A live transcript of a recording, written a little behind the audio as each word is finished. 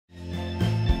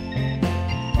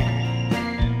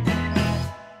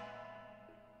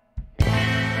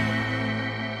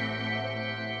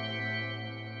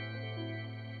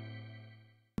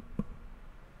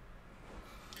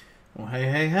Well,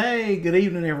 hey, good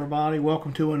evening, everybody.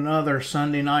 Welcome to another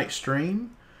Sunday night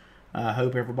stream. I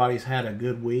hope everybody's had a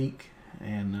good week,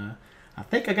 and I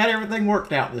think I got everything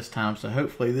worked out this time, so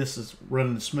hopefully this is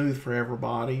running smooth for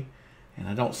everybody, and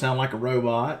I don't sound like a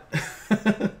robot.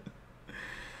 But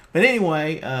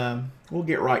anyway, we'll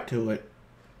get right to it.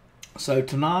 So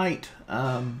tonight,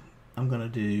 I'm going to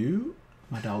do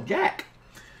my dog Jack.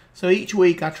 So each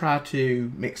week I try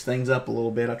to mix things up a little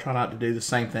bit. I try not to do the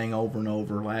same thing over and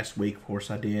over. Last week, of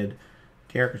course, I did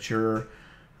caricature.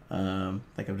 I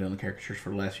think I've done the caricatures for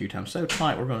the last few times. So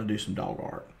tonight we're going to do some dog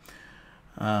art.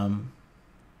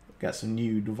 Got some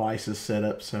new devices set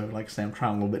up. So like I say, I'm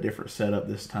trying a little bit different setup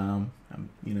this time.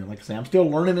 Like I say, I'm still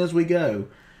learning as we go.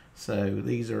 So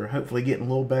these are hopefully getting a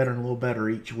little better and a little better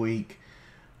each week.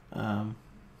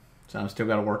 So I've still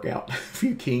got to work out a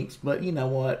few kinks, but you know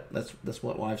what? That's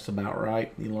what life's about,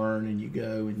 right? You learn and you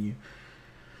go and you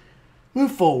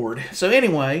move forward. So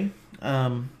anyway,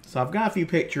 so I've got a few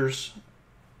pictures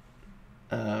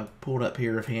pulled up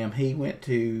here of him. He went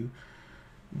to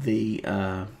the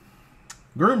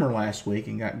groomer last week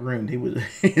and got groomed. He was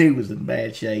he was in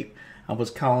bad shape. I was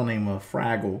calling him a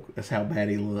Fraggle. That's how bad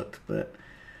he looked, but.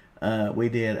 We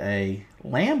did a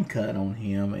lamb cut on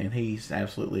him, and he's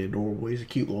absolutely adorable. He's a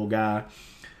cute little guy.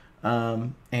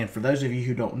 And for those of you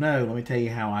who don't know, let me tell you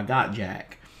how I got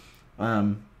Jack.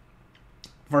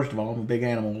 First of all, I'm a big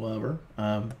animal lover.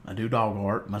 I do dog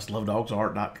art,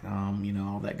 mustlovedogsart.com,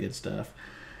 all that good stuff.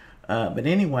 But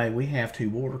anyway, we have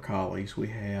two border collies. We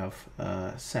have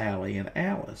Sally and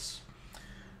Alice.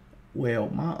 Well,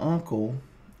 my uncle,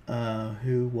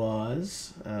 who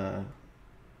was...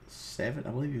 I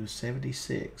believe he was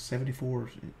 76,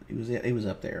 74. He was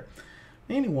up there.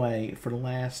 Anyway, for the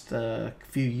last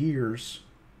few years,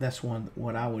 that's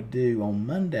what I would do on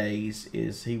Mondays.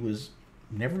 Is he was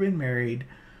never been married,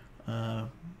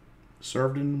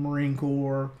 served in the Marine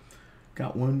Corps,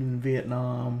 got wounded in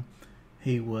Vietnam.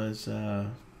 He was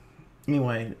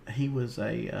he was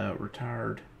a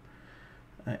retired.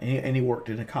 And he worked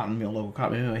in a local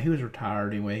cotton mill. He was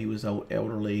retired anyway. He was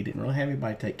elderly. Didn't really have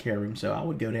anybody to take care of him. So I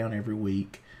would go down every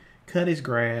week, cut his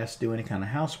grass, do any kind of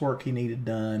housework he needed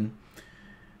done.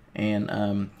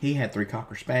 And he had 3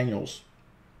 Cocker Spaniels.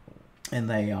 And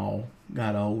they all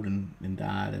got old and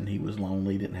died. And he was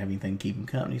lonely. Didn't have anything to keep him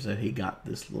company. So he got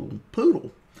this little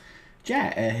poodle.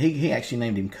 Jack. He actually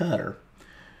named him Cutter.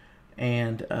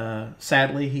 And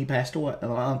sadly, he passed away.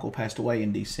 My uncle passed away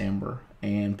in December.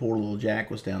 And poor little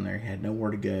Jack was down there. He had nowhere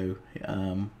to go.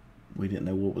 We didn't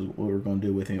know what we were going to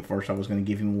do with him. At first, I was going to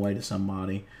give him away to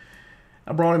somebody.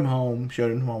 I brought him home,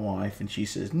 showed him to my wife, and she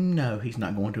says, no, he's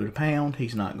not going to the pound.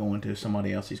 He's not going to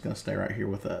somebody else. He's going to stay right here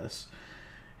with us.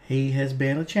 He has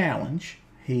been a challenge.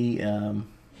 He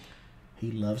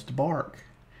loves to bark.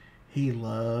 He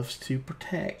loves to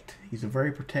protect. He's a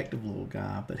very protective little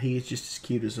guy, but he is just as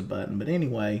cute as a button. But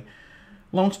anyway...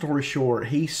 long story short,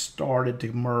 he started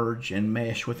to merge and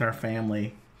mesh with our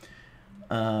family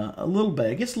a little bit.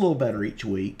 It gets a little better each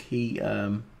week. He's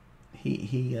a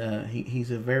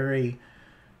very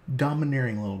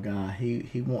domineering little guy.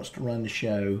 He wants to run the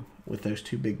show with those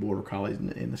 2 big border collies,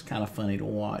 and it's kind of funny to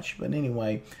watch. But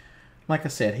anyway, like I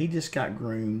said, he just got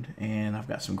groomed, and I've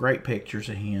got some great pictures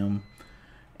of him.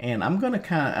 And I'm gonna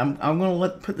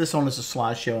put this on as a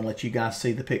slideshow and let you guys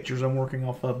see the pictures I'm working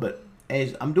off of, but.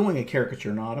 As I'm doing a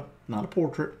caricature, not a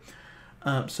portrait.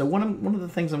 So one of the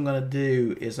things I'm going to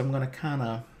do is I'm going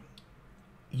to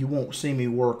you won't see me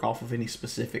work off of any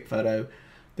specific photo.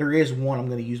 There is one I'm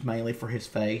going to use mainly for his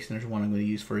face, and there's one I'm going to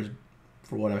use for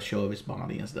what I show of his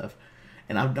body and stuff.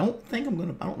 And I don't know if I'm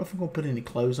going to put any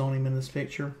clothes on him in this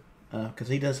picture, because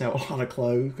he does have a lot of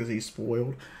clothes because he's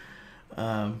spoiled.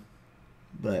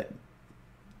 But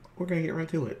we're going to get right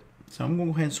to it. So I'm going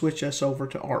to go ahead and switch us over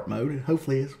to art mode, and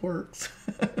hopefully this works.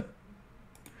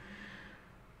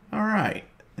 All right.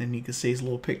 And you can see his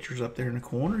little pictures up there in the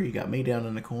corner. You got me down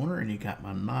in the corner, and you got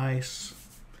my nice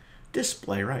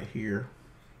display right here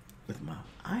with my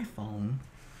iPhone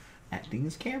acting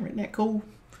as camera. Isn't that cool?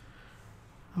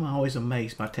 I'm always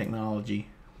amazed by technology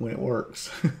when it works.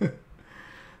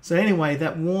 So anyway,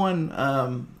 that one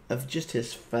of just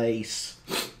his face...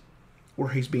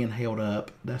 where he's being held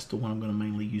up, that's the one I'm going to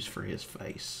mainly use for his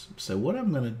face. So what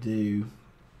I'm going to do,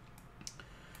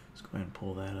 let's go ahead and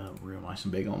pull that up real nice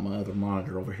and big on my other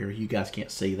monitor over here. You guys can't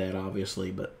see that,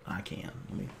 obviously, but I can.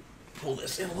 Let me pull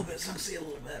this in a little bit so I can see a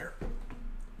little better.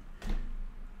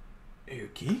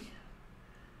 Okay.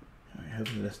 All right,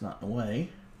 hopefully that's not in the way.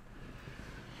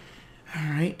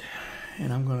 All right,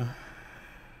 and I'm going to...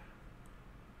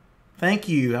 thank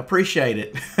you, I appreciate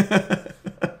it.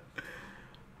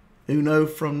 Who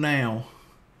knows from now?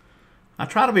 I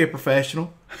try to be a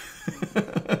professional,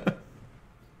 but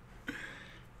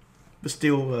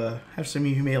still have some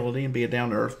humility and be a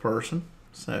down-to-earth person.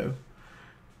 So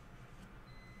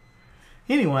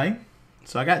anyway,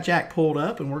 so I got Jack pulled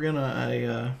up, and we're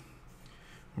gonna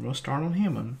start on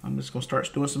him. I'm just gonna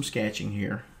start doing some sketching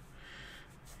here.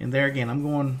 And there again, I'm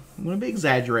going to be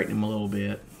exaggerating him a little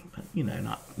bit, but you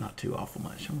know, not too awful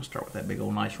much. I'm gonna start with that big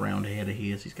old nice round head of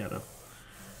his.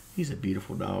 He's a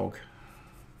beautiful dog.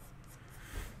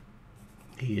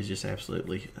 He is just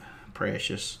absolutely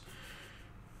precious.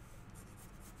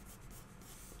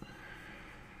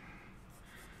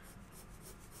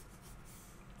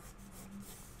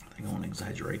 I think I want to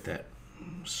exaggerate that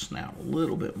snout a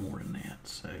little bit more than that.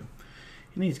 So,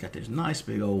 and he's got those nice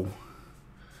big old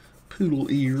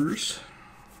poodle ears.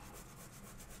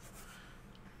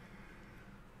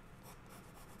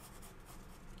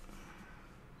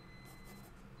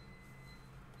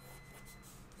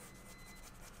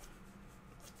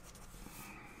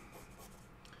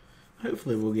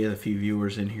 Hopefully we'll get a few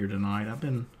viewers in here tonight. I've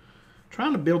been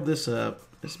trying to build this up.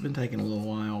 It's been taking a little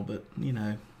while, but you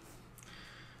know,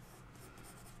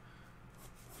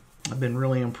 I've been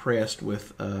really impressed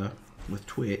with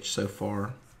Twitch so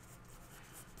far.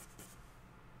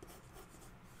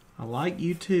 I like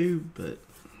YouTube, but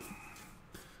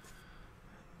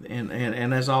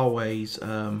and as always,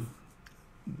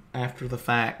 after the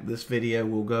fact, this video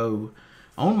will go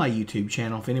on my YouTube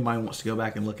channel. If anybody wants to go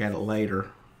back and look at it later,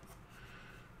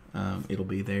 it'll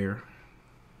be there.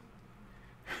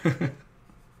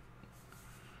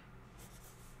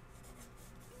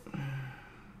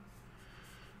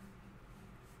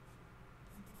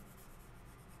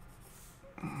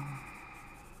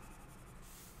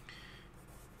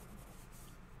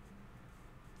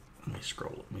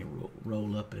 Let me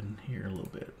roll up in here a little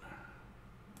bit.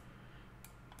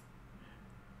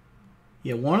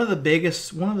 Yeah, one of the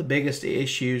biggest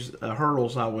issues,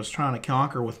 hurdles I was trying to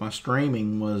conquer with my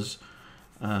streaming was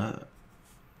I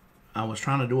was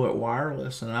trying to do it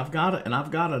wireless, and I've got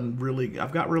really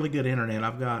good internet.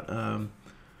 I've got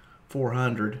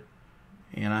 400,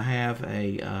 and I have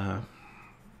a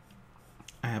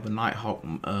Nighthawk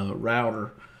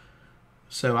router.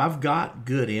 So I've got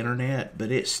good internet,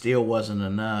 but it still wasn't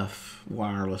enough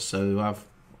wireless. So I've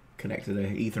connected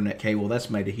an Ethernet cable. That's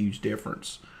made a huge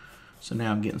difference. So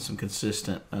now I'm getting some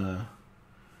consistent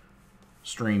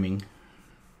streaming.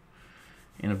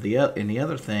 And the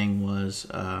other thing was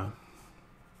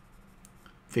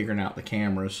figuring out the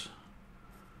cameras,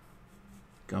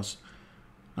 because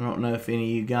I don't know if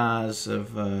any of you guys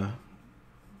have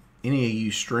any of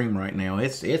you stream right now.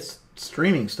 It's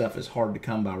streaming stuff is hard to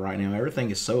come by right now.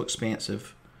 Everything is so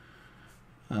expensive.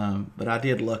 But I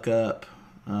did look up.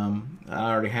 I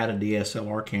already had a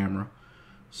DSLR camera,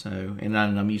 so and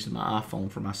I'm using my iPhone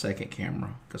for my second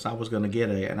camera, because I was going to get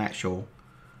an actual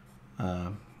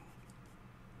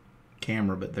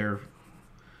camera, but they're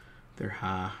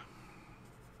high.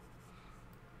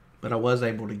 But I was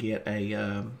able to get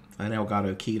an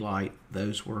Elgato key light.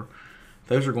 Those are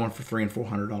going for $300 and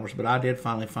 $400. But I did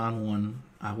finally find one.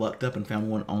 I lucked up and found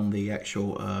one on the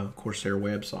actual Corsair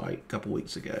website a couple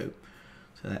weeks ago.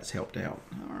 So that's helped out.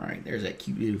 All right, there's that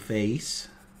cute little face.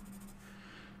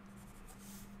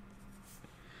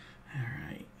 All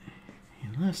right,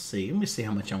 and let's see. Let me see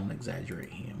how much I want to exaggerate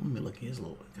him. Let me look at his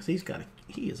little, because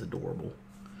he is adorable.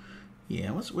 Yeah,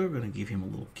 we're going to give him a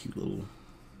little cute little.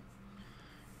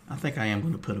 I think I am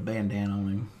going to put a bandana on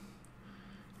him.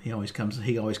 He always comes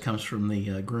from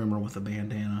the groomer with a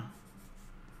bandana.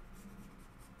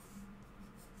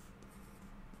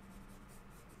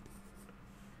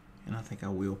 And I think I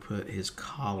will put his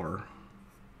collar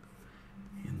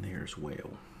in there as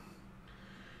well.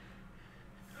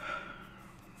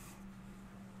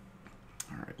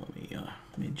 All right, let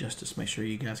me adjust this. Make sure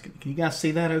you guys can you guys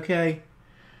see that okay?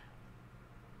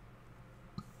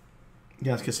 You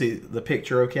guys can see the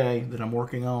picture okay that I'm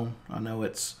working on. I know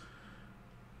I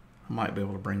might be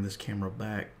able to bring this camera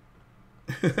back.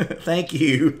 Thank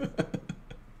you.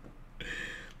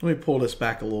 Let me pull this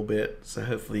back a little bit, so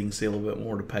hopefully you can see a little bit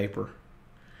more of the paper.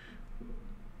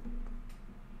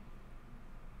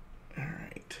 All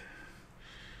right.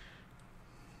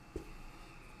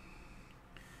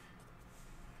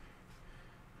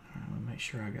 Let me make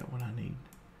sure I got what I need.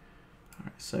 All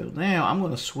right, so now I'm going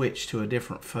to switch to a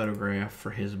different photograph for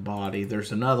his body.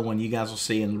 There's another one you guys will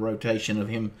see in the rotation of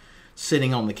him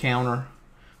sitting on the counter.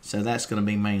 So that's going to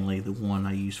be mainly the one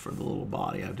I use for the little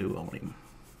body I do on him.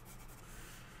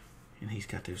 And he's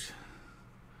got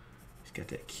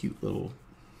that cute little,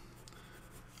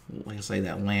 like I say,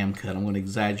 that lamb cut. I'm going to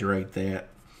exaggerate that.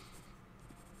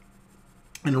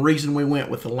 And the reason we went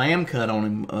with the lamb cut on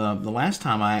him, the last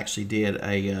time I actually did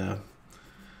a,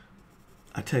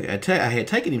 I had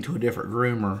taken him to a different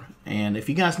groomer, and if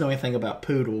you guys know anything about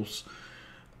poodles,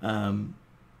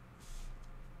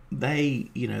 they,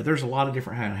 there's a lot of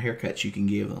different kind of haircuts you can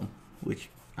give them, which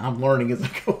I'm learning as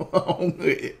I go along,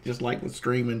 just like with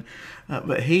streaming.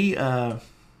 But he, the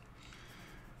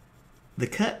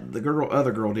cut the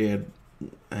other girl did.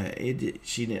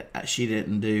 She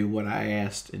didn't do what I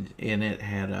asked, and it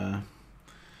had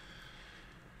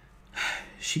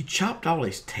she chopped all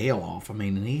his tail off. I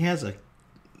mean, and he has a,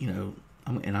 and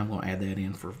I'm going to add that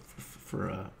in for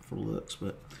looks,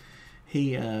 but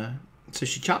he so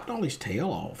she chopped all his tail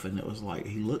off, and it was like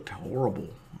he looked horrible.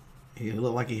 He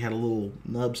looked like he had a little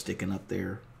nub sticking up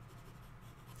there.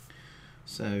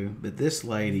 So, but this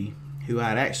lady, who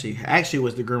I'd actually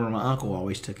was the groomer my uncle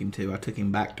always took him to. I took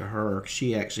him back to her.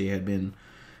 She actually had been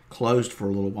closed for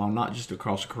a little while, not just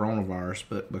because of coronavirus,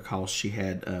 but because she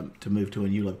had to move to a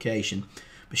new location.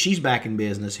 But she's back in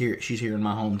business here. She's here in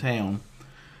my hometown,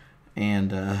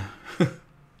 and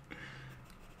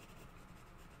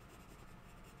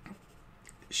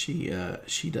she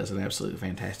does an absolutely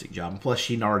fantastic job. And plus,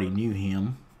 she already knew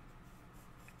him.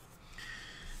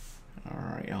 All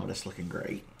right, y'all, that's looking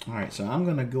great. All right, so I'm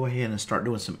going to go ahead and start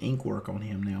doing some ink work on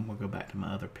him now. I'm going to go back to my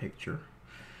other picture.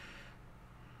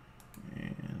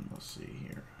 And let's see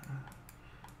here.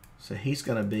 So he's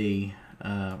going to be,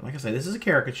 like I say, this is a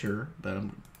caricature, but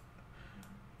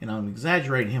I'm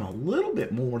exaggerating him a little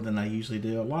bit more than I usually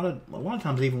do. A lot of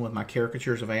times, even with my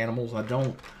caricatures of animals, I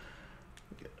don't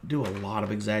do a lot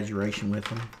of exaggeration with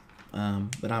them.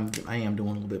 But I am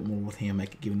doing a little bit more with him,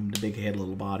 giving him the big head,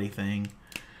 little body thing.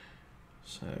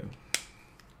 So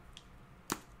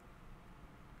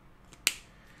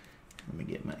let me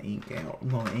get my ink out. I'm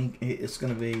going to ink. It's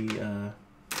going to be, and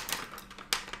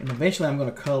eventually I'm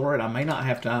going to color it. I may not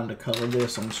have time to color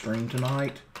this on stream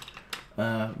tonight,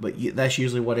 but that's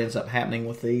usually what ends up happening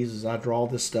with these. Is I draw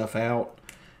this stuff out,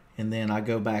 and then I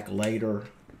go back later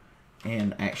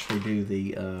and actually do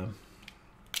the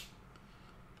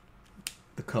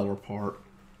color part.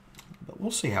 But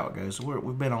we'll see how it goes.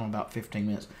 We've been on about 15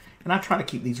 minutes. And I try to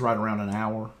keep these right around an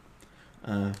hour,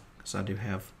 because I do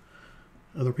have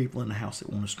other people in the house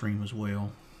that want to stream as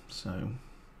well. So,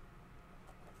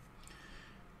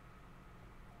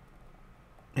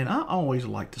 and I always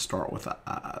like to start with the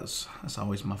eyes. That's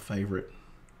always my favorite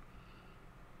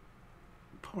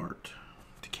part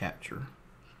to capture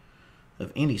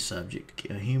of any subject,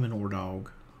 a human or dog.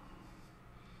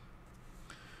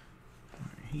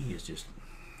 He is just...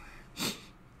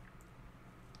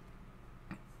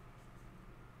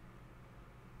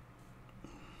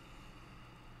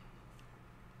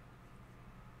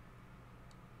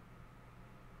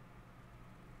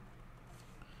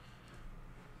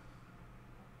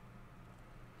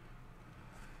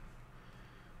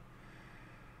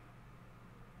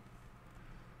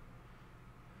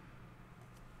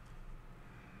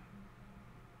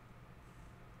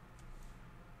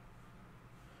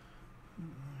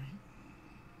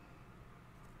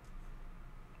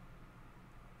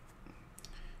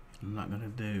 I'm not going to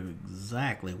do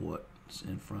exactly what's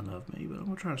in front of me, but I'm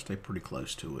going to try to stay pretty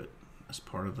close to it. That's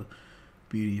part of the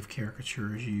beauty of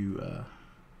caricature, is you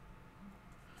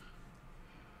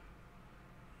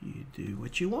do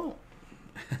what you want.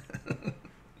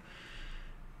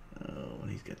 Oh,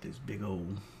 and he's got these big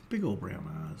old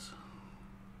brown eyes.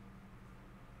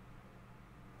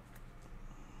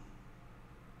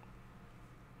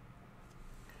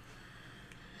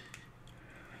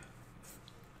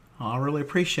 I really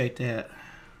appreciate that.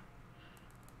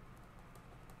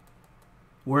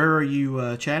 Where are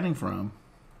you chatting from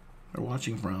or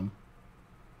watching from?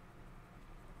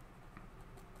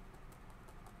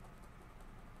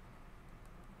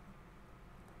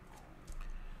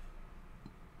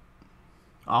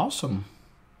 Awesome.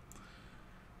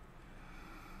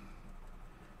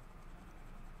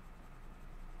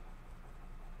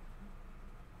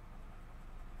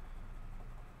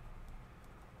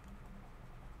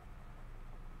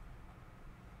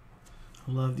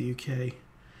 I love the UK.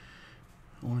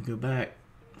 I want to go back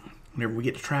whenever we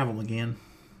get to travel again.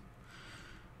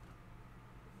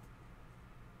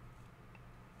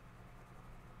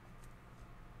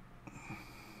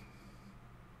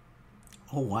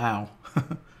 Oh, wow.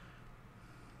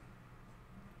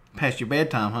 Past your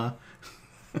bedtime, huh?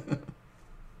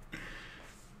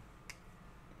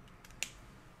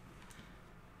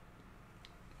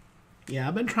 Yeah,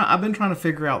 I've been trying to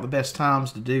figure out the best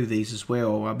times to do these as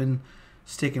well. I've been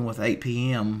sticking with 8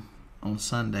 p.m. on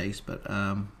Sundays, but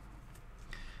I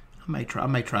may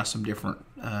try some different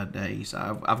days.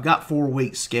 I've got 4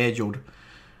 weeks scheduled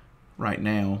right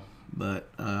now, but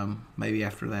maybe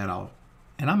after that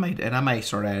I may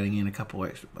start adding in a couple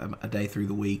extra a day through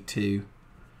the week too,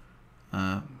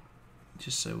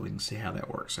 just so we can see how that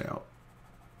works out.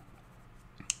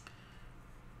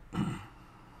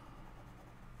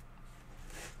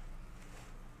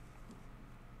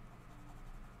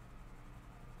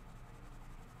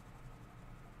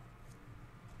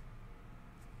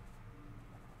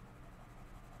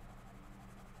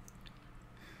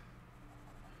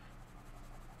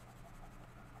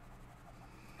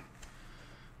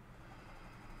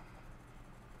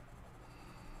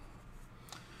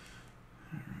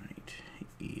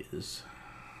 Is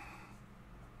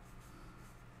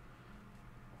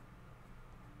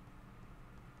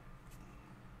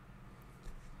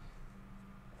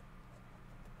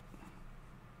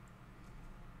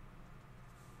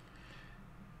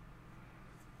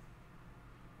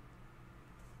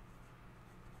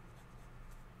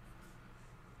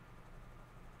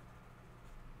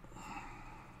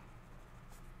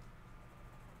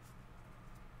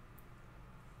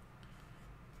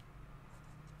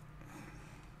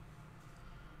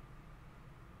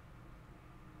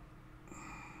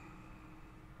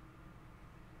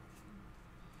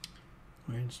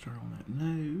go ahead and start on that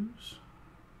nose.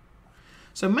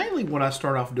 So mainly what I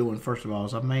start off doing first of all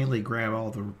is I usually grab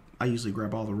all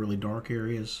the really dark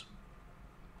areas,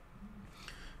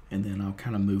 and then I'll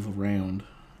kind of move around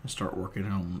and start working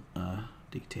on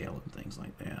detail and things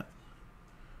like that.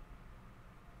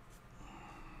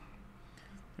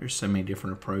 There's so many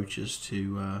different approaches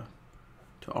to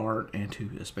art,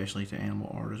 and especially to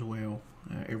animal art as well.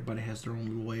 Everybody has their own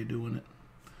little way of doing it.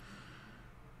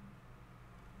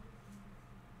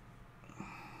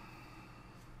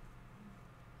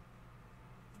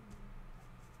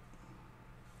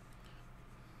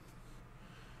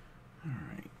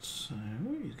 So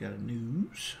he's got a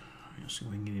nose. Let's see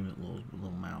if we can get him a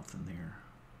little mouth in there.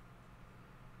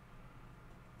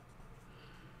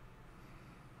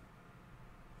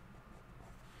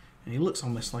 And he looks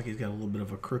almost like he's got a little bit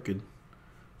of a crooked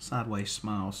sideways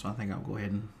smile, so I think I'll go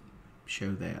ahead and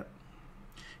show that,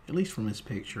 at least from this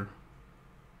picture.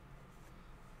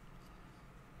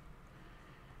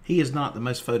 He is not the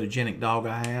most photogenic dog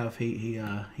I have. He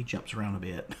jumps around a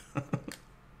bit.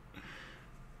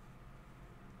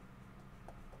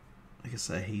 Like I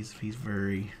say, he's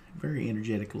very, very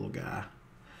energetic little guy.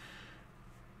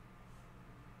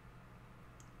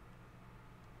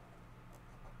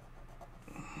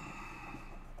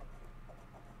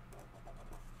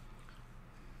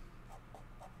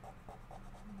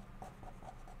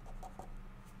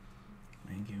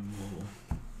 And give him a little.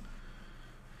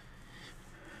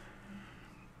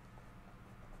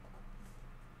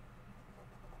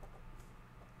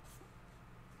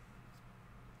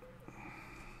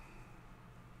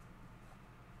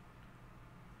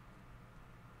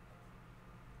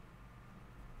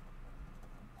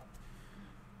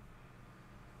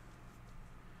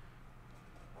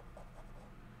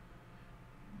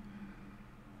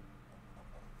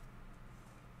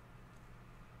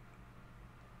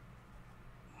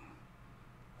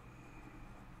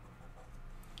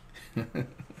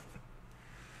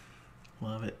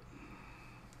 Love it.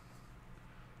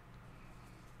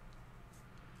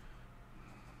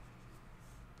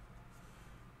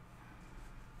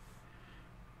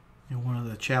 And one of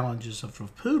the challenges of a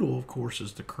poodle, of course,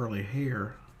 is the curly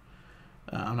hair.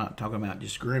 I'm not talking about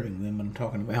just grooming them, I'm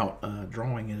talking about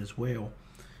drawing it as well.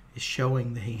 Is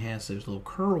showing that he has those little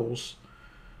curls.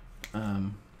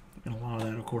 And a lot of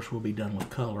that, of course, will be done with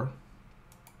color.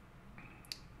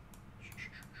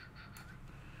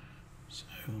 So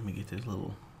let me get this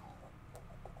little.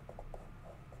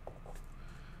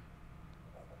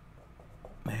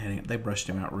 They brushed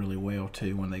him out really well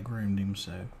too when they groomed him,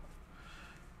 so.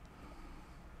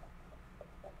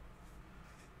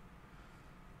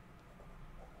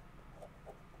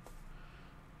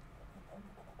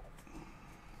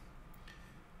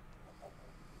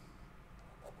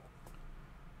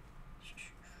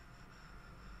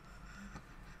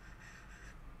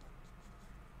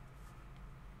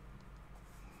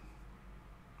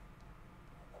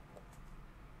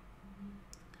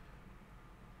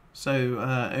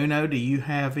 So, Uno, do you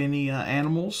have any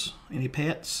animals, any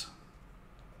pets?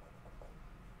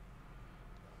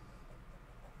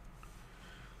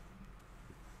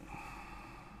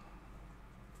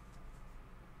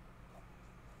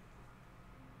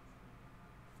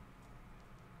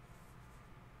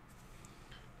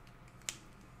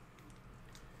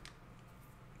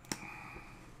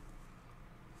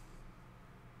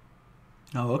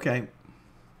 Oh, okay.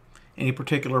 Any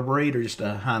particular breed or just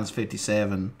a Heinz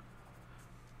 57?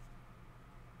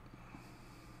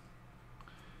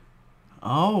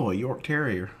 Oh, a York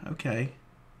Terrier. Okay.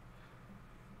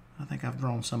 I think I've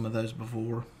drawn some of those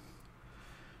before.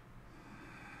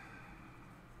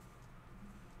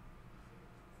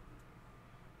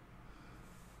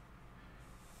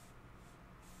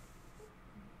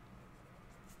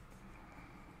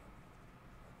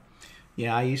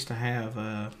 Yeah, I used to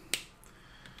have,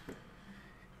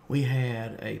 we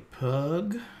had a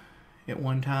pug at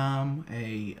one time,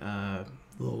 a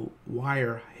little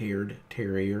wire-haired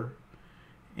terrier,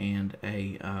 and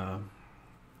a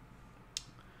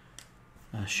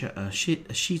Shih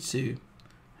Tzu.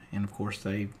 And of course,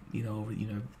 they,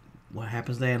 what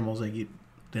happens to animals? They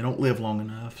don't live long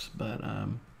enough. But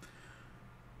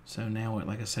so now,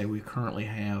 like I say, we currently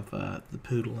have the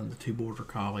poodle and the two border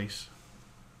collies,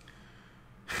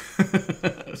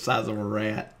 size of a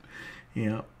rat.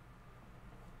 Yeah.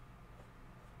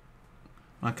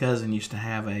 My cousin used to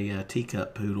have a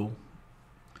teacup poodle.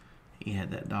 He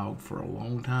had that dog for a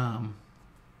long time.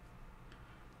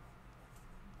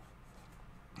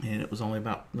 And it was only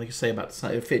about, like you say, about the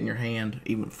size, it fit in your hand,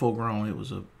 even full grown. It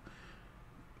was a.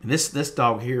 And this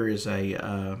dog here is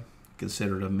a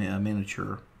considered a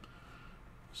miniature,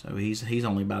 so he's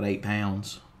only about 8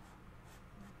 pounds.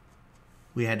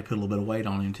 We had to put a little bit of weight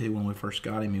on him too when we first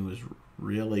got him. He was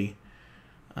really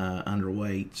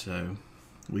underweight, so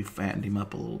we fattened him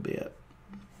up a little bit.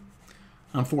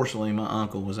 Unfortunately, my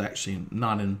uncle was actually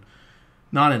not in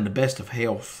the best of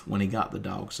health when he got the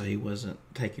dog, so he wasn't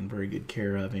taking very good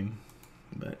care of him.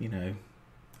 But,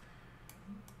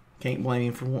 can't blame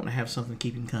him for wanting to have something to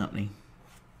keep him company.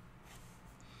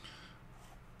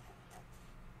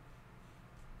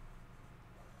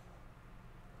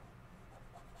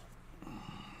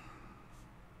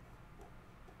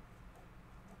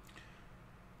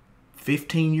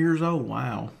 $15 old,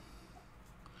 wow.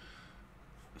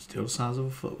 Still the size of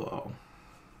a football.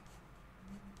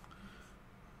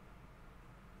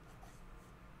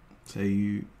 So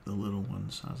the little one,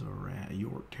 the size of a rat, a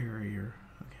York Terrier.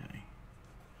 Okay.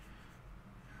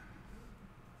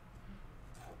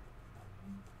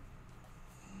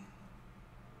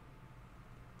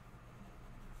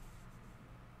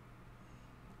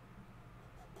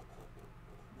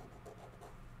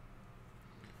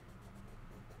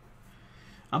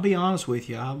 I'll be honest with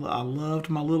you. I loved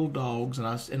my little dogs,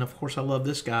 and of course I love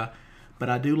this guy, but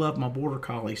I do love my border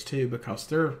collies too, because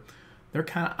they're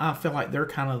kind of, I feel like they're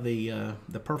kind of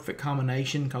the perfect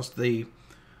combination, because the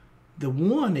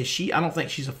one is, I don't think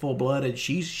she's a full-blooded.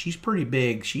 She's pretty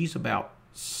big. She's about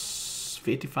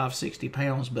 55, 60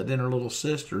 pounds, but then her little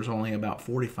sister's only about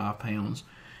 45 pounds,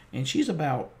 and she's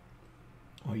about,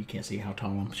 well, you can't see how tall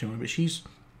I'm showing, but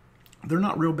they're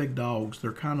not real big dogs.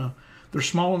 They're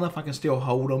small enough I can still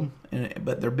hold them,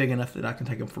 but they're big enough that I can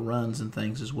take them for runs and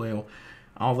things as well.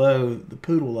 Although the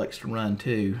poodle likes to run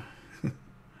too.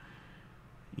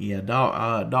 Yeah,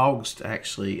 dogs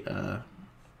actually,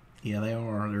 yeah, they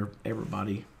are. They're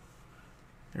everybody.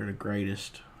 They're the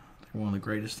greatest. They're one of the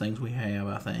greatest things we have,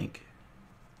 I think.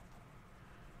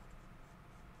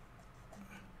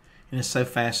 And it's so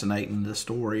fascinating, the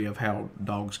story of how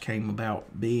dogs came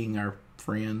about being our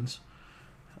friends.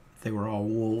 They were all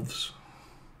wolves.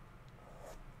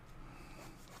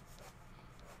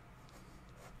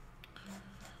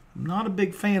 I'm not a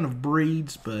big fan of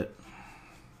breeds, but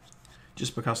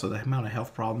just because of the amount of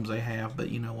health problems they have. But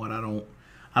you know what? I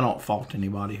don't fault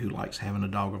anybody who likes having a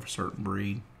dog of a certain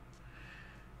breed.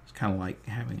 It's kind of like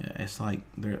it's like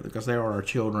because they are our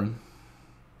children.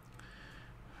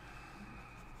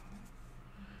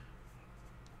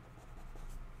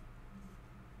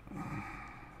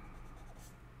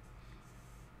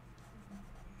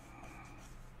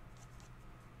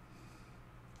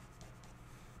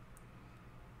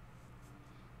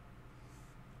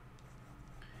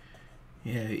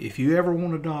 Yeah, if you ever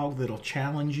want a dog that'll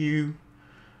challenge you,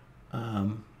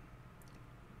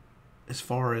 as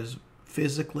far as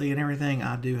physically and everything,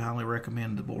 I do highly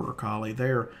recommend the Border Collie.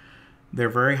 They're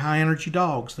very high energy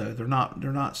dogs, though. They're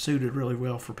not suited really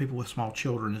well for people with small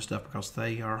children and stuff, because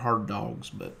they are hard dogs.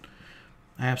 But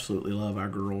I absolutely love our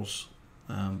girls.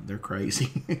 They're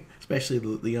crazy, especially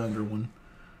the younger one.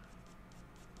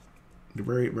 They're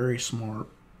very, very smart.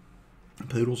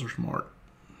 Poodles are smart.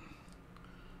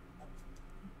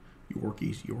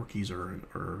 Yorkies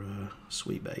are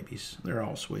sweet babies. They're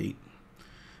all sweet.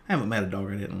 I haven't met a dog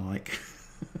I didn't like.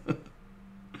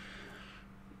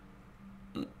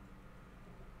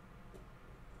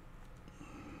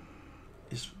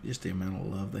 It's just the amount of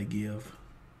love they give.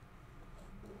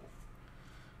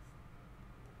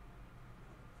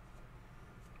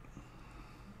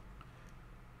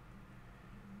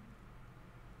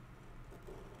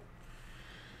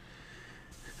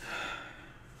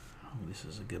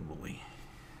 This is a good boy.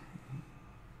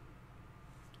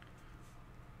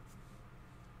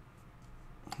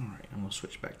 Alright, I'm going to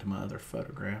switch back to my other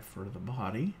photograph for the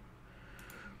body.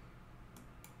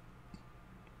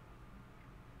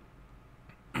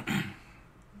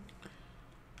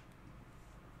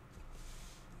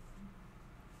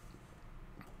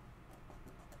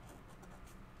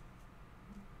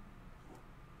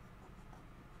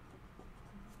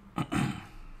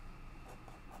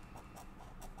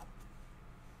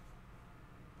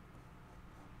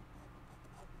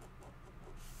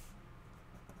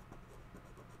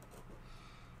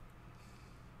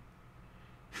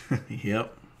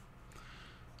 Yep.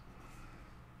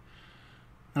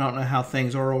 I don't know how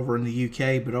things are over in the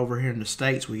UK, but over here in the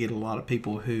States, we get a lot of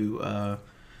people who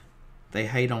they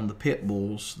hate on the pit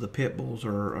bulls. The pit bulls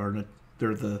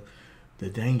they're the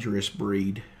dangerous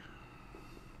breed,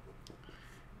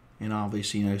 and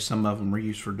obviously, you know, some of them are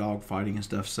used for dog fighting and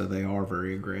stuff, so they are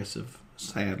very aggressive,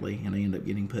 sadly, and they end up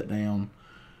getting put down.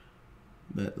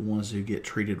 But the ones who get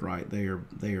treated right, they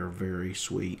are very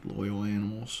sweet, loyal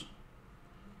animals.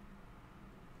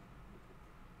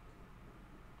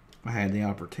 I had the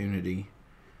opportunity,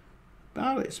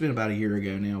 it's been about a year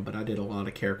ago now, but I did a lot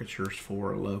of caricatures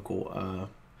for a local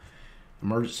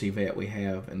emergency vet we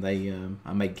have, and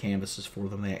I made canvases for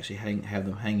them. They actually have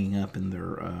them hanging up in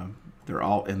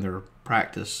their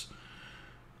practice.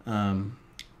 And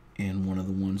one of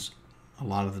the ones, a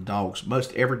lot of the dogs,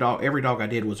 every dog I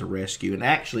did was a rescue. And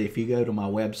actually, if you go to my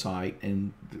website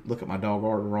and look at my dog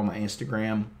art or on my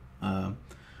Instagram, a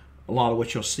lot of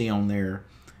what you'll see on there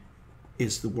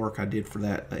is the work I did for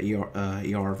that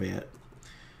ER vet,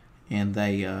 and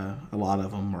a lot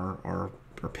of them are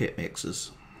pit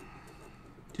mixes.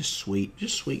 Just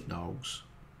sweet dogs.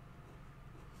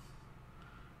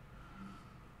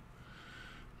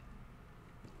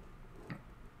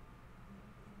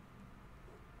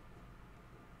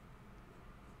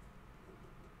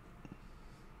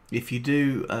 If you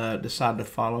do decide to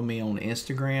follow me on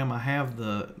Instagram, I have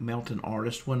the Melton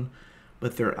Artist one.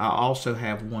 But I also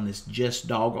have one that's just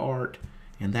dog art,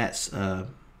 and that's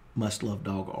Must Love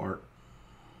Dog Art.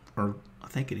 Or I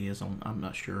think it is. I'm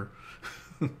not sure.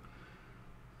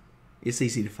 It's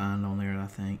easy to find on there, I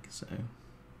think. So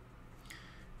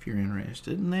if you're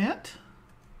interested in that.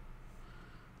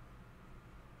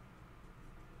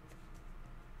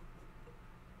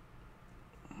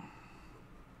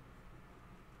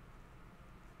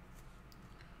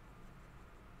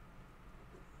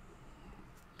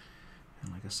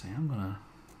 And like I say, I'm gonna.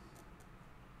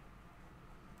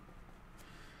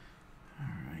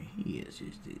 Alright, he is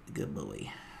just a good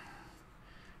boy.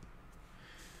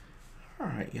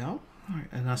 Alright, y'all. Alright,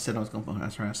 and I said I was gonna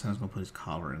put his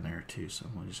collar in there too, so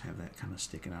I'm gonna just have that kind of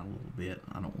sticking out a little bit.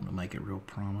 I don't want to make it real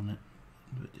prominent,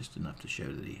 but just enough to show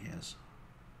that he has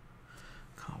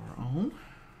collar on.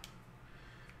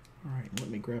 Alright, let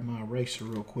me grab my eraser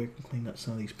real quick and clean up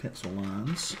some of these pencil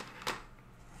lines.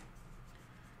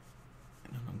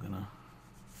 And I'm gonna.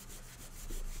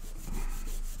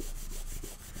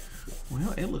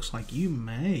 Well, it looks like you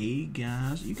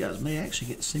guys may actually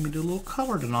get to see me do a little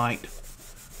color tonight.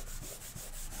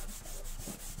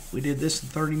 We did this in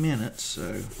 30 minutes,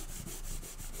 so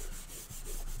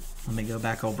let me go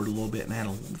back over it a little bit and add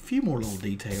a few more little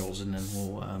details, and then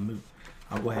we'll move.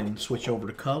 I'll go ahead and switch over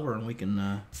to color, and we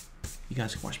can. You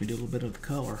guys can watch me do a little bit of the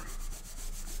color.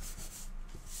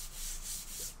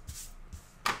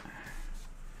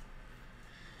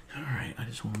 All right, I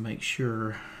just want to make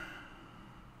sure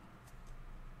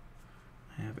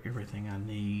I have everything I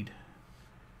need.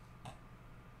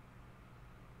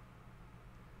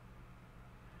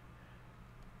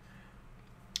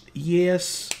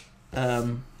 Yes,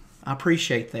 I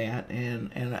appreciate that,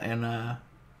 and I'm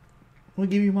gonna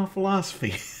give you my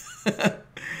philosophy.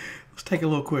 Let's take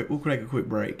we'll take a quick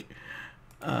break.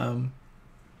 I've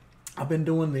been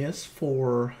doing this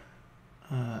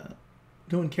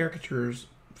doing caricatures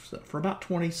for about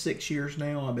 26 years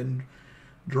now. I've been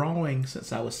drawing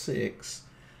since I was 6.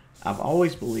 I've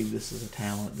always believed this is a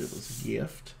talent, that was a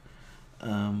gift.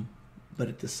 But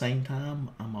at the same time,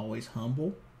 I'm always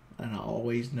humble, and I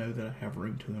always know that I have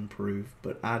room to improve.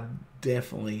 But I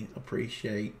definitely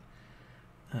appreciate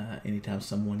anytime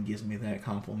someone gives me that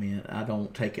compliment. I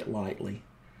don't take it lightly.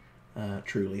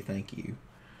 Truly, thank you.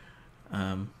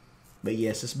 But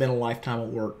yes, it's been a lifetime of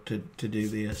work to do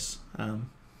this.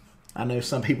 I know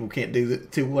some people can't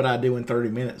do what I do in 30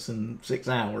 minutes and 6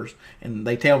 hours, and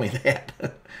they tell me that.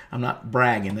 I'm not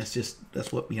bragging. That's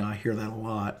what, I hear that a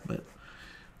lot. But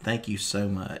thank you so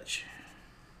much.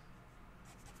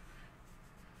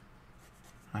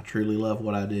 I truly love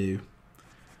what I do.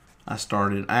 I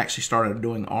actually started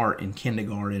doing art in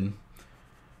kindergarten,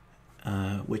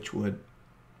 which would,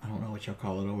 I don't know what y'all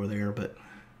call it over there, but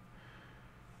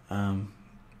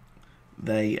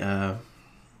they, I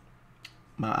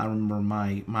remember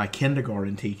my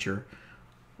kindergarten teacher,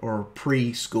 or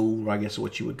preschool, I guess is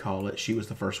what you would call it, she was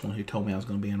the first one who told me I was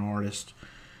going to be an artist,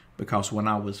 because when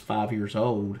I was 5 years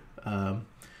old,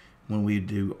 when we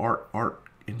do art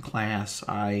in class,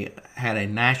 I had a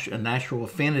natural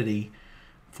affinity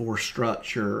for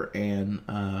structure and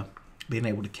being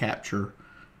able to capture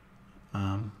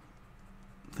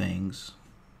things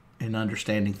and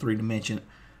understanding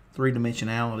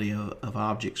three-dimensionality of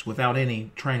objects without any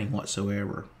training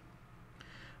whatsoever.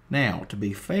 Now, to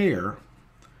be fair,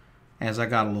 as I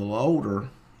got a little older,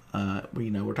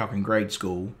 we're talking grade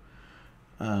school,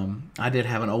 I did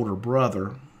have an older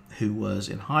brother who was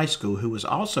in high school who was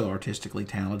also artistically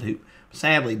talented, who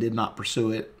sadly did not pursue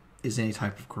it as any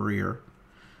type of career.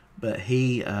 But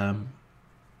he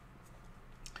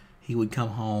would come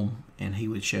home and he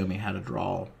would show me how to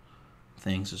draw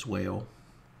things as well.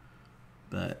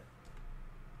 But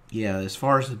yeah, as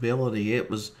far as ability, it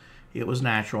was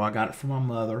natural. I got it from my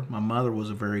mother. My mother was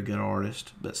a very good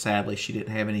artist, but sadly she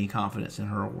didn't have any confidence in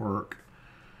her work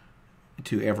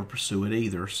to ever pursue it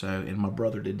either. So, and my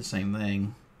brother did the same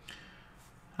thing.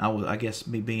 I guess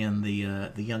me being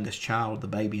the youngest child, the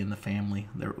baby in the family,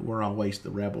 we're always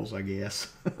the rebels, I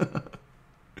guess.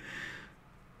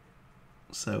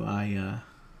 So I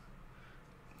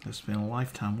spent a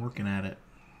lifetime working at it.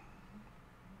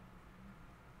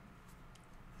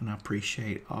 And I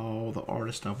appreciate all the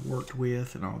artists I've worked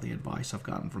with and all the advice I've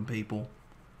gotten from people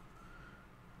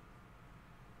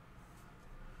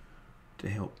to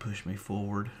help push me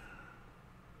forward.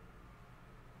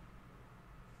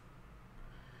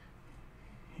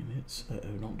 And it's,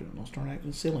 don't start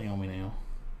acting silly on me now.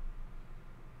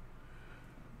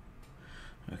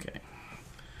 Okay.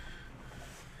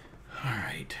 All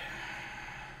right.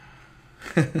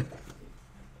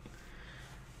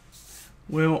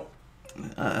 Well,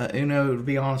 to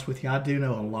be honest with you, I do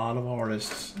know a lot of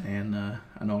artists, and I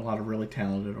know a lot of really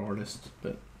talented artists,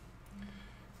 but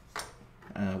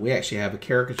we actually have a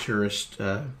caricaturist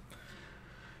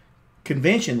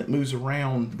convention that moves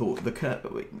around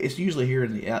the it's usually here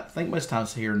I think most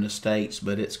times here in the States,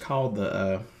 but it's called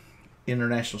the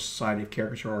International Society of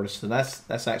Caricature Artists. So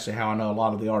that's actually how I know a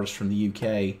lot of the artists from the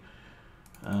UK.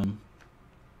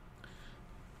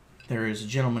 There is a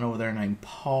gentleman over there named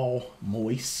Paul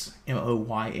Moyse,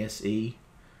 Moyse,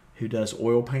 who does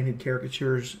oil painted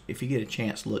caricatures. If you get a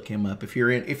chance, look him up. If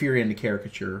you're into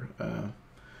caricature,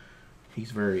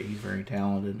 he's very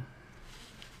talented.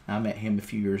 I met him a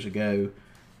few years ago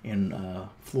in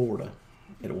Florida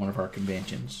at one of our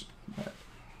conventions. But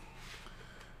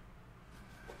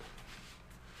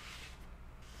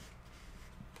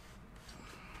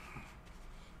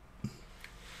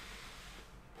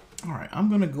all right, I'm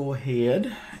going to go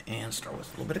ahead and start with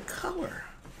a little bit of color.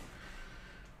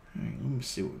 All right, let me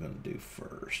see what we're going to do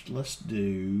first. I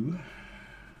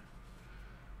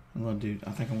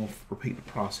think I'm going to repeat the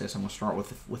process. I'm going to start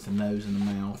with the nose and the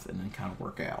mouth and then kind of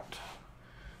work out.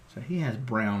 So he has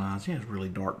brown eyes. He has really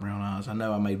dark brown eyes. I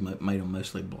know I made them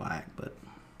mostly black, but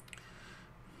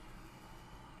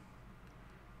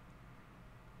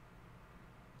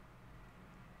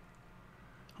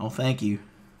oh, thank you.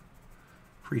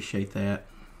 Appreciate that.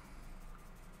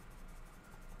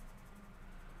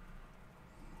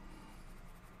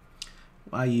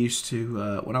 I used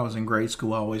to, when I was in grade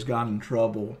school, I always got in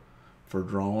trouble for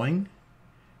drawing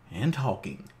and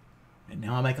talking. And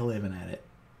now I make a living at it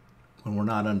when we're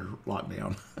not under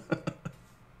lockdown.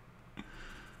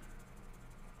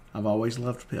 I've always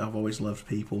loved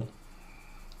people.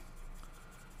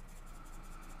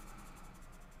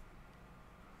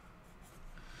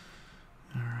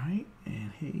 All right,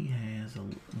 and he has a,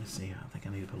 let's see, I think I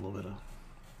need to put a little bit of,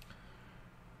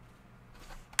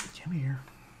 come here.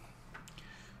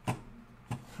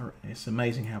 It's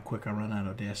amazing how quick I run out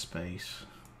of desk space.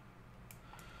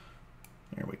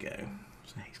 There we go.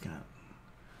 So he's got,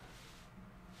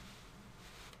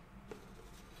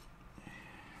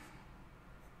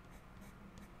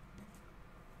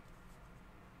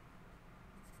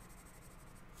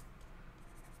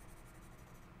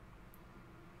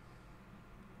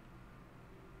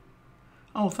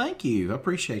 oh, thank you. I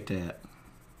appreciate that.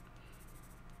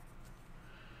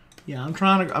 Yeah, I'm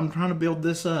trying to build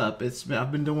this up.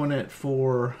 I've been doing it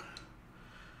for,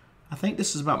 I think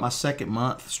this is about my second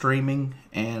month streaming,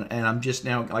 and I'm just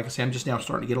now, like I said, I'm just now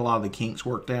starting to get a lot of the kinks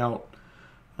worked out,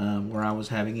 where I was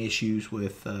having issues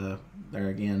with there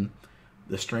again,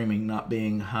 the streaming not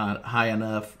being high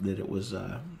enough that it was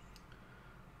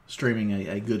streaming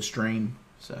a good stream.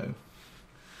 So,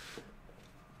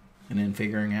 and then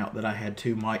figuring out that I had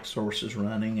 2 mic sources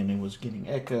running and it was getting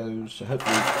echoes. So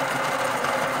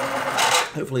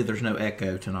hopefully there's no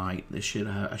echo tonight. I should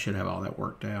have all that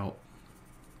worked out.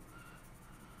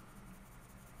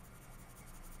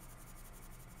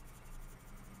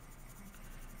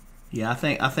 Yeah, I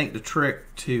think the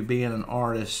trick to being an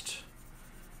artist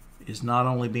is not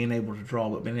only being able to draw,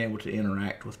 but being able to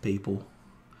interact with people.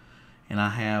 And I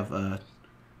have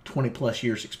 20 plus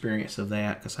years experience of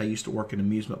that because I used to work in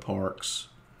amusement parks.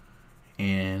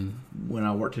 And when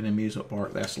I worked in an amusement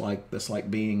park, that's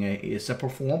like being it's a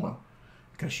performer,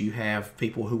 because you have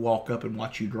people who walk up and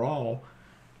watch you draw.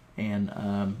 And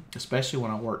especially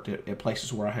when I worked at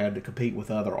places where I had to compete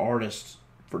with other artists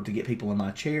to get people in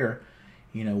my chair,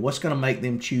 you know, what's going to make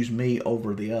them choose me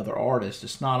over the other artist?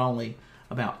 It's not only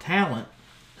about talent,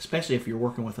 especially if you're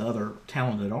working with other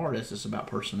talented artists, it's about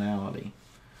personality.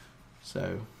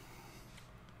 So,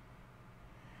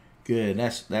 good.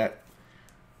 That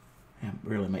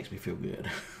really makes me feel good.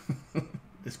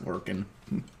 It's working.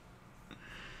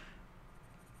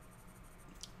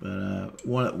 But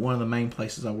one of the main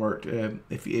places I worked,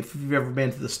 if you've ever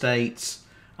been to the States,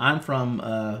 I'm from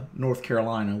North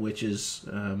Carolina, which is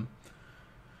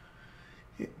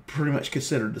pretty much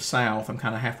considered the South. I'm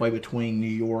kind of halfway between New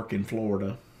York and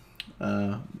Florida.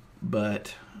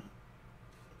 But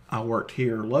I worked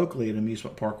here locally at an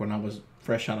amusement park when I was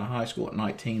fresh out of high school at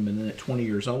 19. And then at 20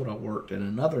 years old, I worked at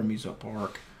another amusement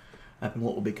park up in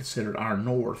what would be considered our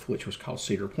north, which was called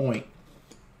Cedar Point.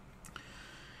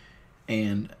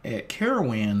 And at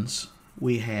Carowinds,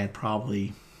 we had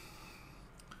probably,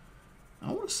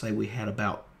 I want to say we had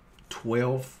about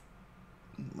 12,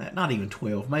 not even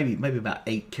 12, maybe about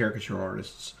 8 caricature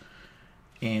artists.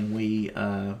 And we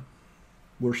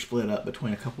were split up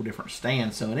between a couple different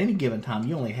stands. So at any given time,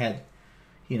 you only had,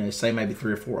 you know, say maybe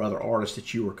 3 or 4 other artists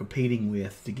that you were competing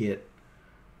with to get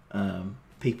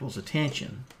people's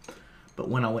attention. But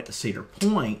when I went to Cedar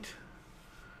Point,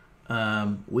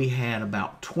 we had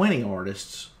about 20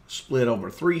 artists split over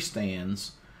 3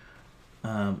 stands.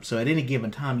 So at any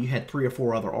given time, you had 3 or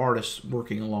 4 other artists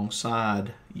working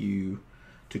alongside you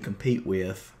to compete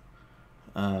with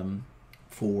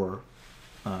for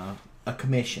a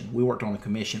commission. We worked on a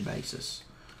commission basis.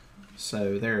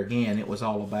 So there again, it was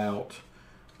all about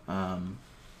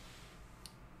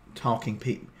talking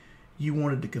people. You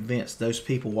wanted to convince those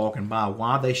people walking by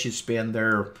why they should spend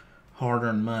their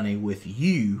hard-earned money with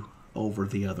you over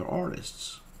the other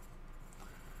artists.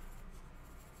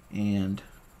 And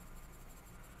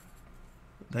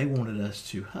they wanted us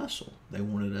to hustle. They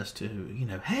wanted us to, you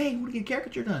know, hey, we want to get a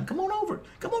caricature done. Come on over.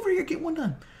 Come over here, get one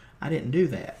done. I didn't do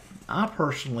that. I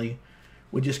personally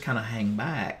would just kind of hang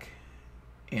back,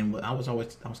 and I was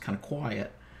kind of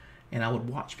quiet, and I would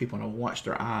watch people, and I would watch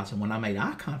their eyes. And when I made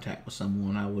eye contact with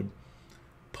someone, I would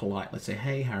politely say,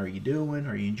 hey, how are you doing?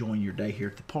 Are you enjoying your day here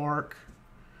at the park?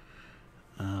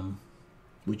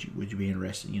 Would you be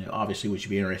interested? You know, obviously, would you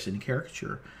be interested in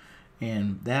caricature?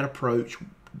 And that approach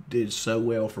did so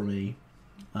well for me.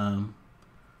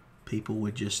 People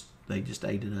would they just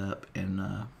ate it up,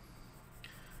 and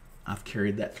I've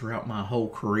carried that throughout my whole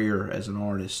career as an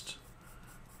artist.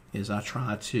 Is I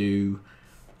try to,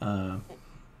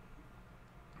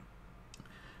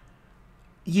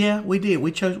 yeah, we did.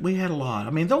 We had a lot.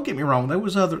 I mean, don't get me wrong. There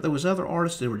was other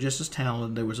artists that were just as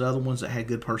talented. There was other ones that had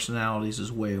good personalities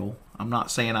as well. I'm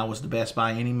not saying I was the best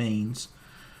by any means.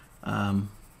 But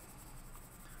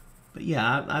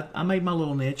yeah, I made my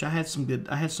little niche. I had some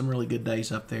really good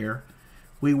days up there.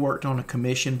 We worked on a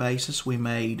commission basis. We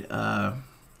made out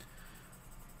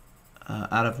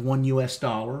of $1 US,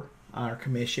 our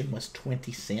commission was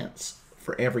 20 cents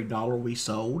for every dollar we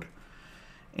sold.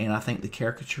 And I think the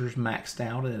caricatures maxed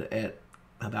out at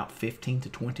about $15 to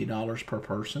 $20 per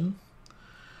person.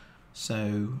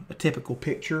 So a typical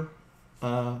picture,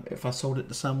 if I sold it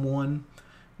to someone,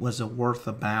 was worth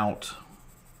about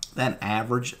an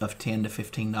average of $10 to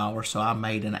 $15. So I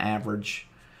made an average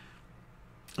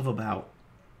of about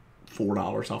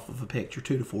 $4 off of a picture, $2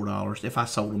 to $4, if I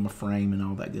sold them a frame and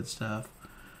all that good stuff.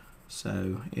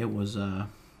 So it was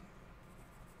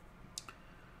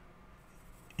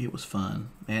fun,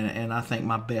 and I think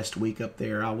my best week up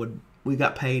there, we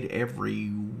got paid every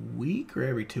week or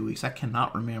every 2 weeks. I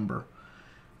cannot remember,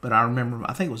 but I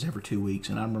think it was every 2 weeks,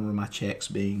 and I remember my checks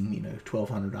being, you know,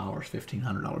 $1,200,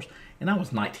 $1,500, and I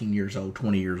was 19 years old,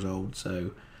 20 years old,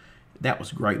 so that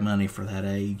was great money for that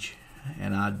age,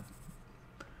 and I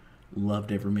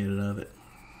loved every minute of it.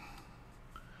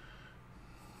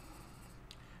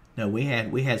 No, we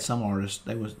had some artists.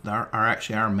 They was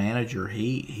our manager.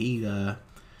 He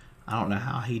I don't know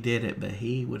how he did it, but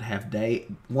he would have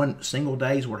one single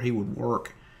days where he would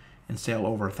work and sell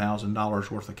over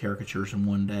 $1,000 worth of caricatures in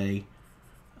one day.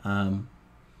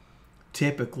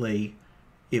 Typically,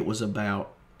 it was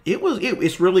about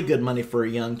it's really good money for a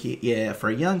young kid. Yeah, for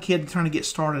a young kid trying to get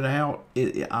started out.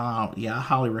 I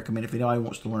highly recommend if anybody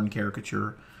wants to learn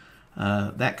caricature.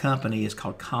 That company is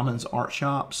called Commons Art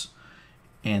Shops,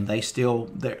 and I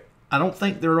don't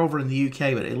think they're over in the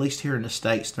UK, but at least here in the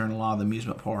States, they're in a lot of the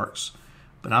amusement parks.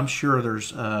 But I'm sure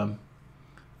there's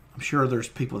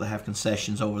people that have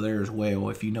concessions over there as well.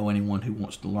 If you know anyone who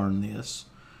wants to learn this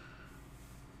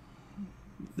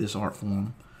art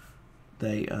form,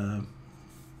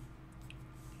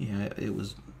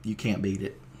 you can't beat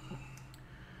it.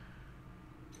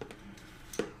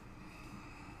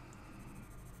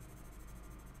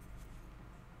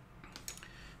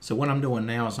 So what I'm doing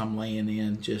now is I'm laying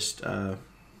in just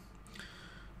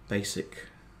basic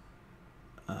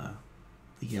the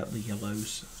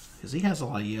yellows, because he has a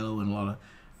lot of yellow and a lot of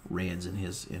reds in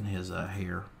his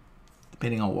hair,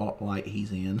 depending on what light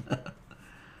he's in.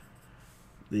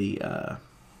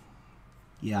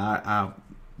 I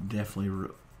definitely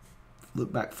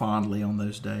look back fondly on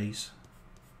those days.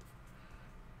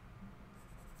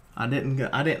 I didn't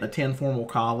attend formal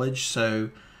college, so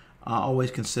I always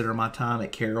consider my time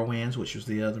at Carowinds, which was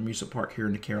the other amusement park here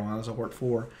in the Carolinas I worked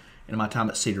for, and my time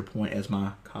at Cedar Point as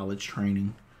my college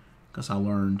training, because I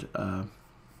learned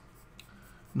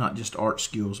not just art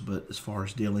skills, but as far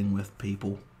as dealing with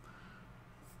people.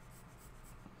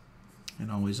 And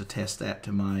I always attest that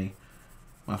to my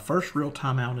first real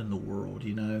time out in the world,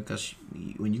 because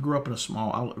when you grow up in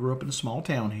I grew up in a small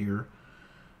town here,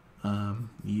 of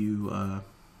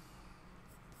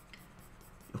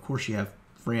course you have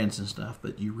friends and stuff,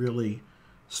 but you really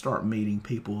start meeting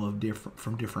people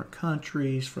from different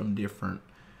countries, from different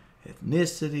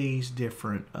ethnicities,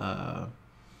 different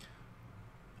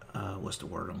what's the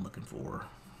word I'm looking for?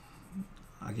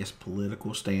 I guess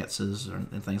political stances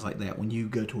and things like that. When you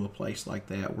go to a place like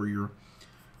that where you're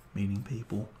meeting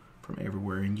people from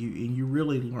everywhere, and you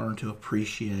really learn to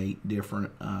appreciate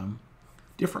different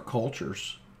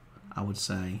cultures, I would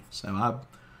say. So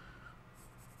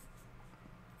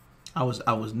I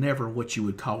was never what you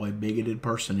would call a bigoted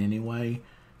person anyway,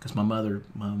 because my mother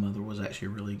was actually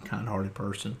a really kind-hearted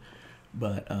person,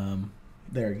 but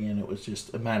there again, it was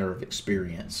just a matter of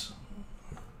experience.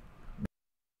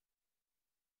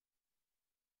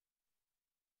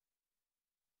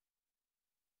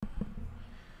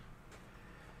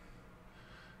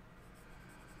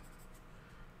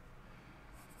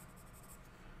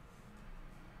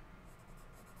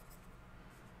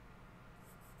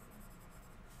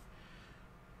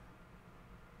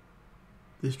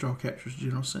 This draw captures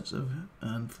general sense of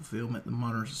unfulfillment in the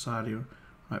modern society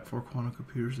right before quantum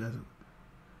computers.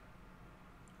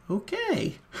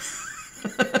 Okay.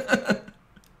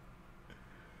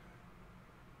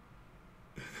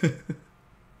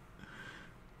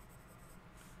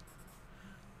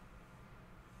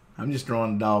 I'm just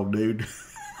drawing a dog, dude.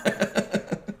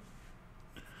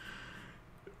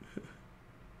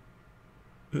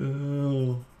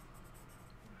 Oh.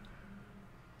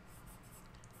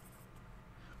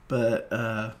 But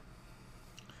I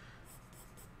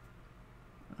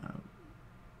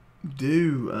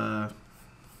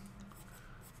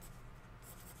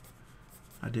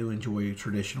do enjoy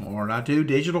traditional art. I do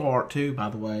digital art too, by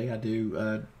the way. I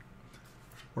do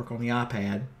work on the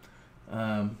iPad.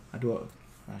 I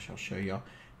shall show y'all.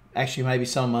 Actually, maybe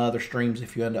some of my other streams,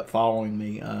 if you end up following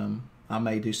me, I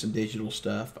may do some digital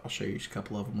stuff. I'll show you just a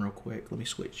couple of them real quick. Let me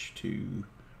switch to...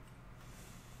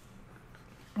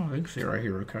 Oh, you can see it right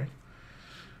here, okay.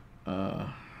 So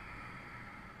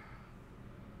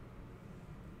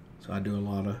I do a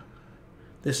lot of...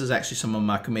 This is actually some of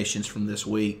my commissions from this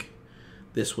week.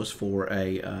 This was for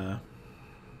a...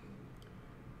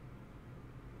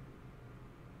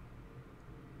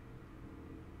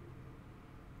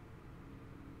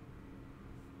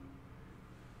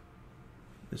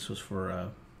 This was for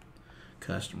a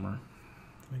customer.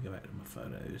 Let me go back to my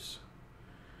photos.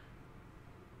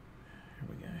 Here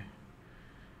we go.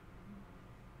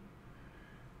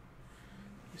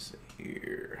 Let's see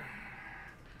here.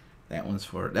 That was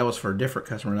for a different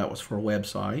customer. That was for a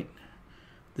website.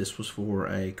 This was for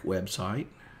a website,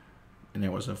 and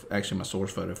there was actually my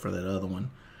source photo for that other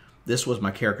one. This was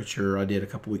my caricature I did a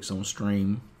couple weeks on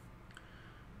stream.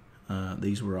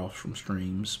 These were all from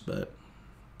streams, but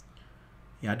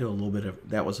yeah, I do a little bit of.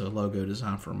 That was a logo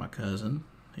design for my cousin.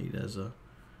 He does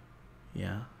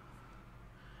yeah.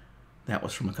 That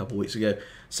was from a couple weeks ago.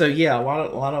 So yeah, a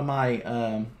lot of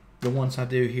my the ones I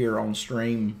do here on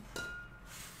stream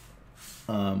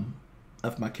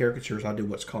of my caricatures, I do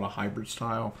what's called a hybrid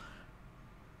style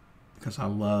because I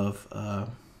love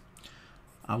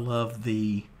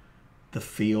the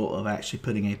feel of actually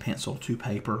putting a pencil to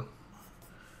paper.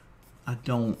 I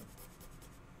don't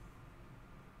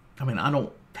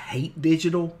hate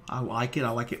digital. I like it. I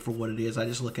like it for what it is. I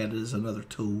just look at it as another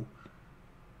tool.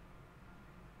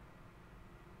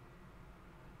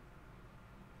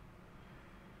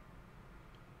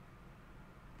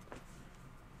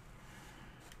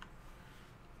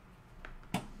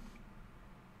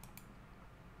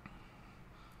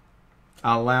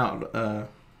 I allowed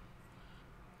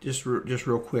just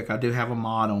real quick. I do have a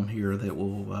mod on here that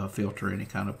will filter any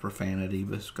kind of profanity,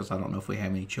 because I don't know if we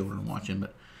have any children watching,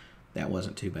 but that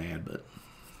wasn't too bad. But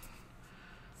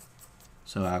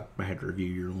so I had to review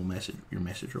your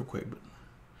message real quick.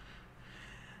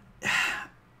 But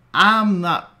I'm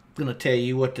not gonna tell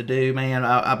you what to do, man.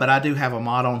 But I do have a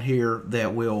mod on here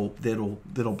that'll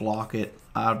block it.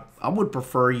 I would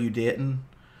prefer you didn't,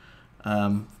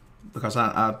 because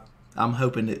I'm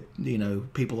hoping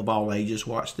that people of all ages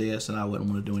watch this, and I wouldn't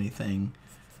want to do anything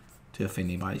to offend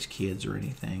anybody's kids or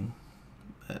anything.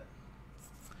 But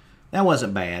that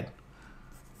wasn't bad.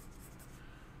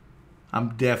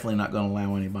 I'm definitely not going to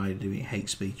allow anybody to do any hate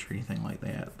speech or anything like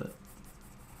that. But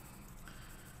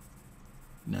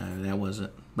no, that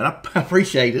wasn't. But I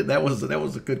appreciate it. That was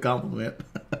a good compliment.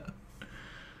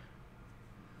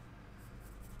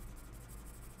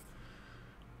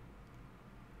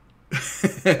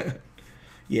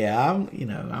 Yeah,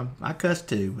 I cuss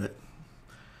too, but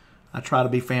I try to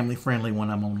be family friendly when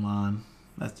I'm online.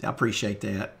 I appreciate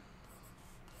that.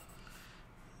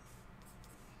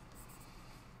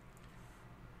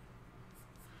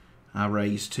 I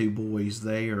raised 2 boys.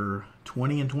 They are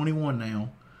 20 and 21 now.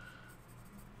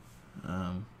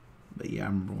 But yeah, I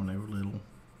remember when they were little.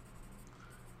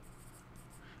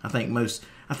 I think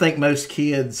most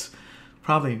kids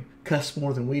probably cuss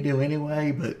more than we do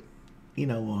anyway, but you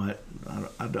know what?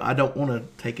 I don't want to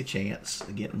take a chance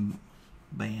of getting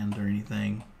banned or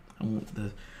anything.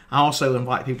 I also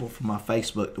invite people from my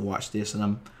Facebook to watch this, and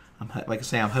I'm like I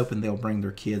say, I'm hoping they'll bring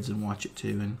their kids and watch it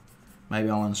too, and maybe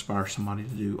I'll inspire somebody to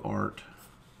do art.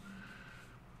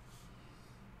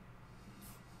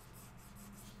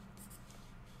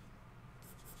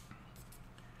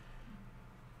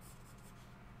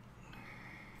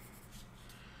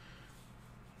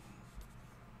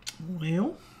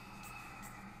 Well.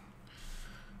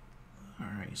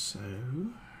 Alright, so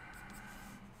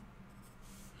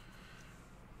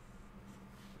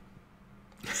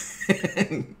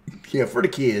yeah, for the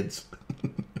kids.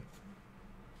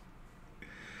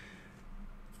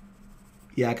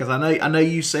 Yeah, because I know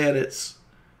you said it's.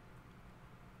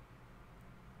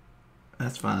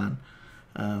 That's fine.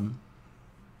 I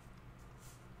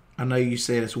know you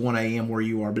said it's 1 a.m. where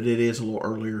you are, but it is a little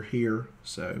earlier here,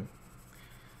 so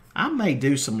I may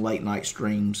do some late night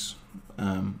streams.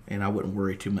 And I wouldn't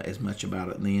worry as much about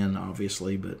it then,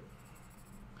 obviously, but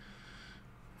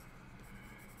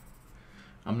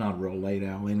I'm not a real late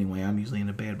owl anyway. I'm usually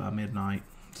in bed by midnight.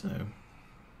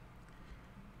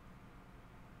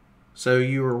 So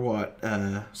you were what,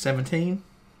 17?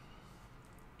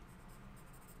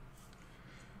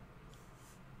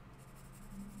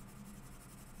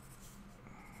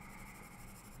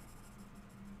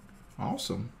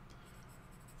 Awesome.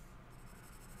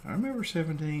 I remember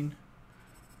 17.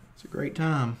 It's a great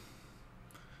time.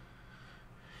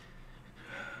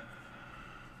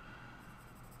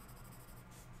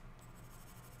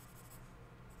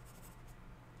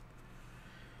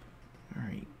 All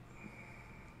right.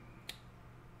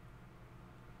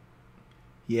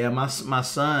 Yeah, my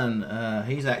son,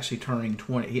 he's actually turning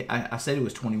 20. I said he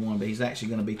was 21, but he's actually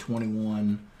going to be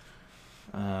 21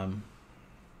 in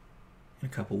a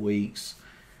couple weeks.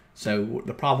 So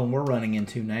the problem we're running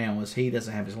into now is he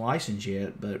doesn't have his license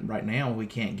yet, but right now we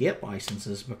can't get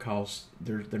licenses because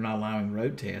they're not allowing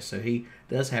road tests. So he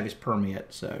does have his permit.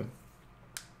 So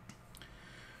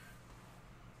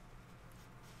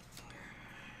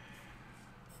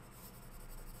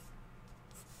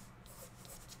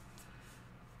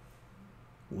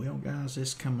well, guys,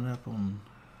 it's coming up on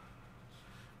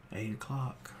 8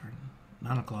 o'clock or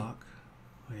 9 o'clock.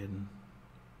 Go ahead and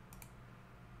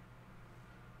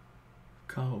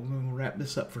we're going to wrap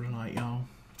this up for tonight, y'all.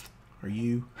 Are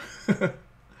you? I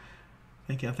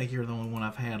think you're the only one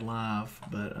I've had live,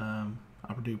 but I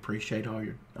do appreciate all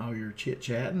your chit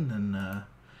chatting and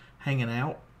hanging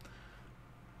out.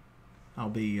 I'll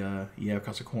be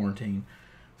because of quarantine.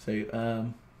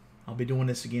 So I'll be doing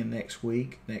this again next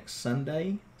week, next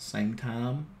Sunday, same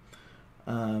time.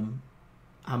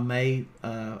 I may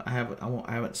I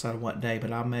haven't decided what day,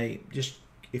 but I may just,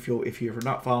 if you're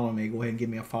not following me, go ahead and give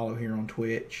me a follow here on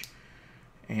Twitch,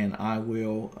 and I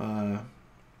will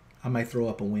I may throw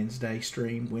up a Wednesday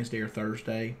stream, Wednesday or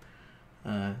Thursday,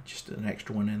 just an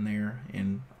extra one in there,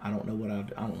 and I don't know what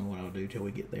I'll do till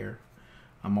we get there.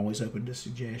 I'm always open to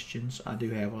suggestions. I do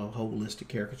have a whole list of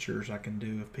caricatures I can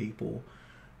do of people,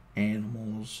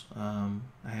 animals. I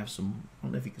have some, I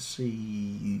don't know if you can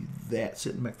see that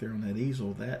sitting back there on that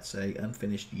easel. That's a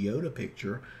unfinished Yoda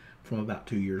picture from about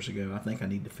 2 years ago. I think I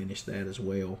need to finish that as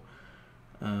well.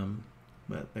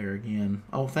 But there again,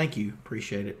 oh, thank you,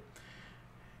 appreciate it.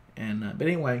 And but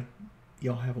anyway,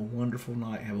 y'all have a wonderful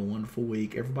night, have a wonderful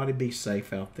week. Everybody be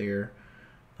safe out there.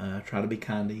 Try to be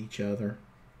kind to each other.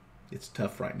 It's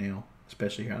tough right now,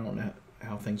 especially here. I don't know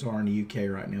how things are in the UK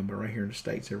right now, but right here in the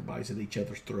States, everybody's at each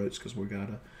other's throats because we got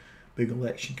a big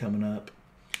election coming up,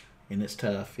 and it's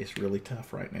tough. It's really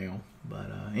tough right now. But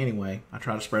anyway, I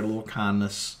try to spread a little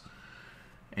kindness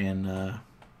and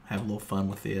have a little fun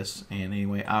with this. And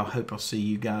anyway, I hope I'll see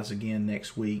you guys again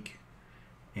next week,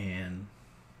 and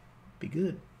be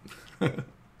good.